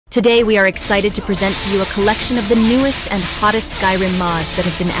Today we are excited to present to you a collection of the newest and hottest Skyrim mods that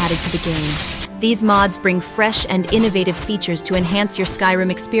have been added to the game. These mods bring fresh and innovative features to enhance your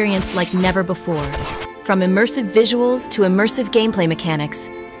Skyrim experience like never before. From immersive visuals to immersive gameplay mechanics,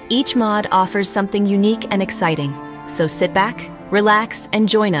 each mod offers something unique and exciting. So sit back, relax, and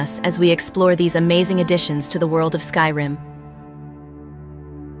join us as we explore these amazing additions to the world of Skyrim.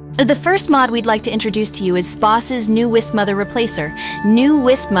 The first mod we'd like to introduce to you is Sposs's new Wispmother replacer. New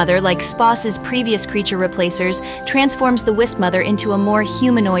Wispmother, like Sposs's previous creature replacers, transforms the Wispmother into a more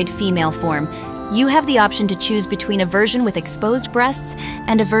humanoid female form. You have the option to choose between a version with exposed breasts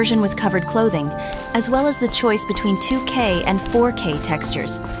and a version with covered clothing, as well as the choice between 2K and 4K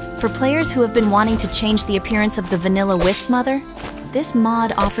textures. For players who have been wanting to change the appearance of the vanilla Wispmother, this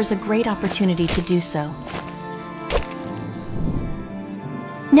mod offers a great opportunity to do so.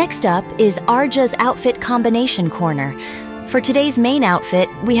 Next up is ARJA's Outfit Combination Corner. For today's main outfit,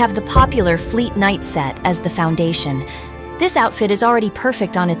 we have the popular Fleet Knight set as the foundation. This outfit is already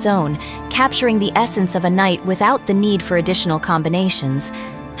perfect on its own, capturing the essence of a knight without the need for additional combinations.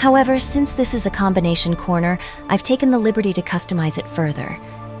 However, since this is a combination corner, I've taken the liberty to customize it further.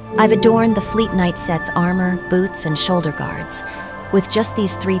 I've adorned the Fleet Knight set's armor, boots, and shoulder guards. With just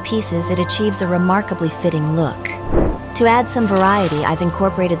these three pieces, it achieves a remarkably fitting look. To add some variety, I've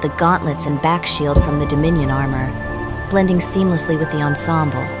incorporated the gauntlets and back shield from the Dominion armor, blending seamlessly with the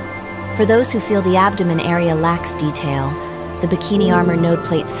ensemble. For those who feel the abdomen area lacks detail, the bikini armor node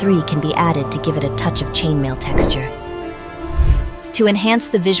plate 3 can be added to give it a touch of chainmail texture. To enhance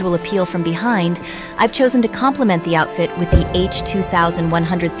the visual appeal from behind, I've chosen to complement the outfit with the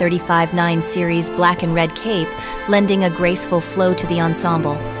H2135 F.Series black and red cape, lending a graceful flow to the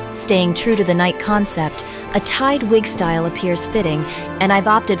ensemble. Staying true to the knight concept, a tied wig style appears fitting, and I've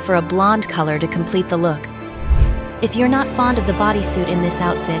opted for a blonde color to complete the look. If you're not fond of the bodysuit in this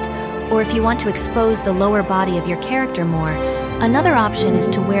outfit, or if you want to expose the lower body of your character more, another option is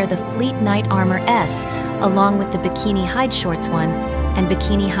to wear the Fleet Knight Armor S, along with the Bikini Hide Shorts one, and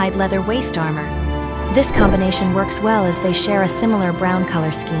Bikini Hide Leather Waist Armor. This combination works well as they share a similar brown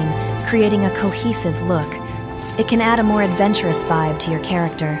color scheme, creating a cohesive look. It can add a more adventurous vibe to your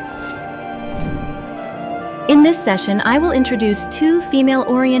character. In this session, I will introduce two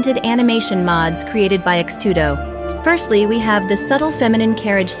female-oriented animation mods created by Xtudo. Firstly, we have the Subtle Feminine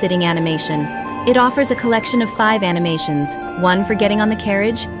Carriage Sitting animation. It offers a collection of 5 animations, 1 for getting on the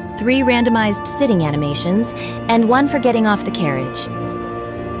carriage, 3 randomized sitting animations, and 1 for getting off the carriage.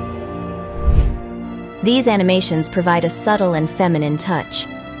 These animations provide a subtle and feminine touch.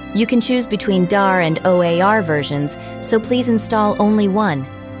 You can choose between DAR and OAR versions, so please install only one.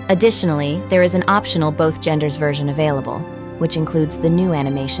 Additionally, there is an optional both genders version available, which includes the new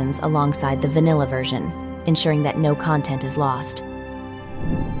animations alongside the vanilla version, ensuring that no content is lost.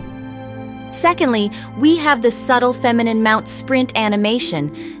 Secondly, we have the Subtle Feminine Mount Sprint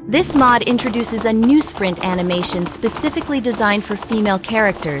animation. This mod introduces a new sprint animation specifically designed for female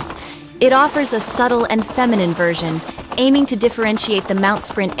characters. It offers a subtle and feminine version, aiming to differentiate the mount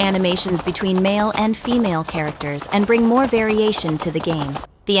sprint animations between male and female characters and bring more variation to the game.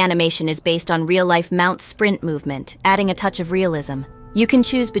 The animation is based on real-life mount sprint movement, adding a touch of realism. You can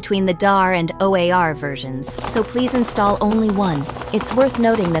choose between the DAR and OAR versions, so please install only one. It's worth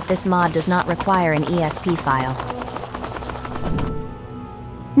noting that this mod does not require an ESP file.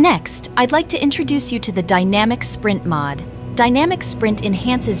 Next, I'd like to introduce you to the Dynamic Sprint mod. Dynamic Sprint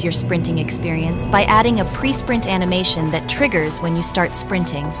enhances your sprinting experience by adding a pre-sprint animation that triggers when you start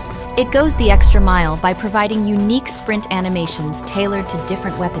sprinting. It goes the extra mile by providing unique sprint animations tailored to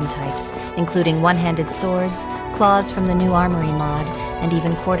different weapon types, including one-handed swords, claws from the new Armory mod, and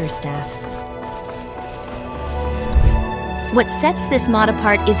even quarterstaffs. What sets this mod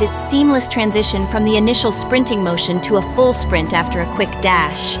apart is its seamless transition from the initial sprinting motion to a full sprint after a quick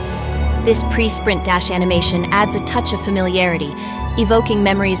dash. This pre-sprint dash animation adds a touch of familiarity, evoking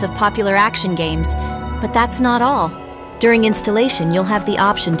memories of popular action games, but that's not all. During installation, you'll have the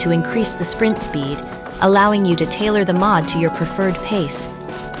option to increase the sprint speed, allowing you to tailor the mod to your preferred pace.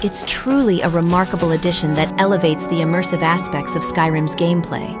 It's truly a remarkable addition that elevates the immersive aspects of Skyrim's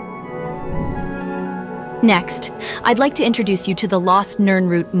gameplay. Next, I'd like to introduce you to the Lost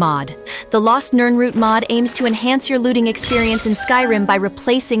Nirnroot mod. The Lost Nirnroot mod aims to enhance your looting experience in Skyrim by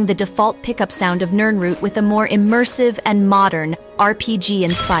replacing the default pickup sound of Nirnroot with a more immersive and modern,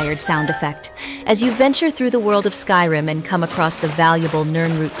 RPG-inspired sound effect. As you venture through the world of Skyrim and come across the valuable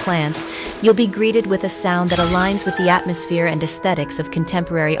Nirnroot plants, you'll be greeted with a sound that aligns with the atmosphere and aesthetics of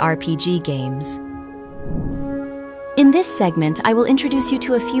contemporary RPG games. In this segment, I will introduce you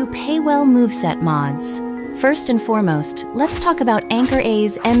to a few Paywell Moveset mods. First and foremost, let's talk about Anchor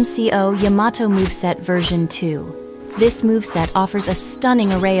A's MCO Yamato Moveset version 2. This moveset offers a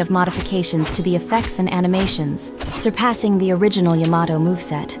stunning array of modifications to the effects and animations, surpassing the original Yamato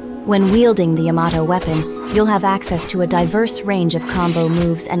moveset. When wielding the Yamato weapon, you'll have access to a diverse range of combo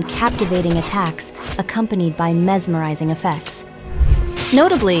moves and captivating attacks, accompanied by mesmerizing effects.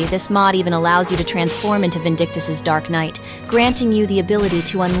 Notably, this mod even allows you to transform into Vindictus's Dark Knight, granting you the ability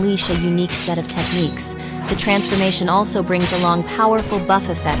to unleash a unique set of techniques. The transformation also brings along powerful buff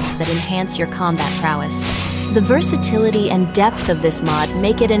effects that enhance your combat prowess. The versatility and depth of this mod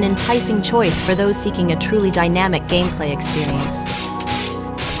make it an enticing choice for those seeking a truly dynamic gameplay experience.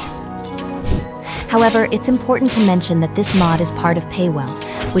 However, it's important to mention that this mod is part of Paywell,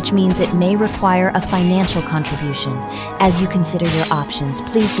 which means it may require a financial contribution. As you consider your options,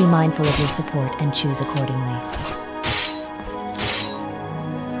 please be mindful of your support and choose accordingly.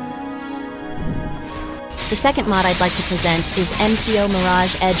 The second mod I'd like to present is MCO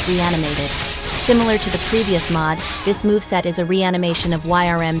Mirage Edge Reanimated. Similar to the previous mod, this moveset is a reanimation of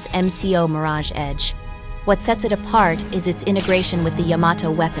YRM's MCO Mirage Edge. What sets it apart is its integration with the Yamato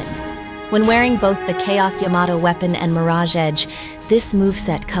weapon. When wearing both the Chaos Yamato weapon and Mirage Edge, this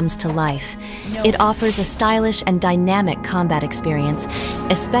moveset comes to life. It offers a stylish and dynamic combat experience,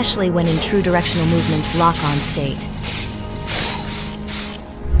 especially when in true directional movement's lock-on state.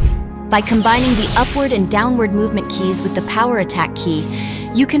 By combining the upward and downward movement keys with the power attack key,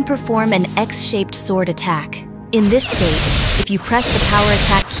 you can perform an X-shaped sword attack. In this state, if you press the power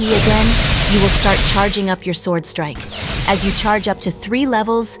attack key again, you will start charging up your sword strike. As you charge up to 3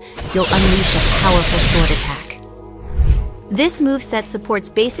 levels, you'll unleash a powerful sword attack. This moveset supports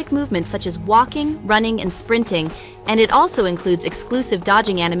basic movements such as walking, running, and sprinting, and it also includes exclusive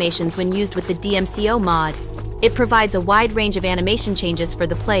dodging animations when used with the DMCO mod. It provides a wide range of animation changes for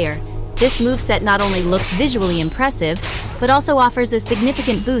the player. This moveset not only looks visually impressive, but also offers a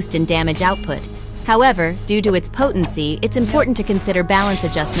significant boost in damage output. However, due to its potency, it's important to consider balance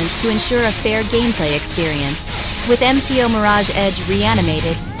adjustments to ensure a fair gameplay experience. With MCO Mirage Edge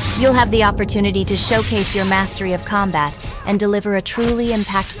Reanimated, you'll have the opportunity to showcase your mastery of combat and deliver a truly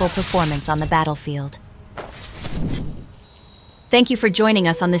impactful performance on the battlefield. Thank you for joining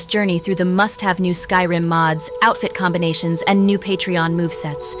us on this journey through the must-have new Skyrim mods, outfit combinations, and new Patreon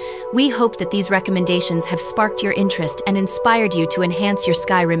movesets. We hope that these recommendations have sparked your interest and inspired you to enhance your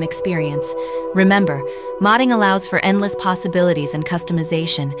Skyrim experience. Remember, modding allows for endless possibilities and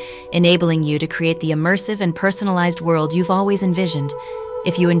customization, enabling you to create the immersive and personalized world you've always envisioned.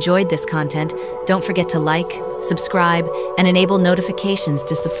 If you enjoyed this content, don't forget to like, subscribe, and enable notifications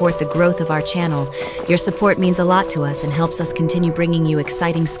to support the growth of our channel. Your support means a lot to us and helps us continue bringing you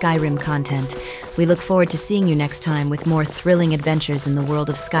exciting Skyrim content. We look forward to seeing you next time with more thrilling adventures in the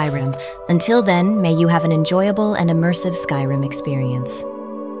world of Skyrim. Until then, may you have an enjoyable and immersive Skyrim experience.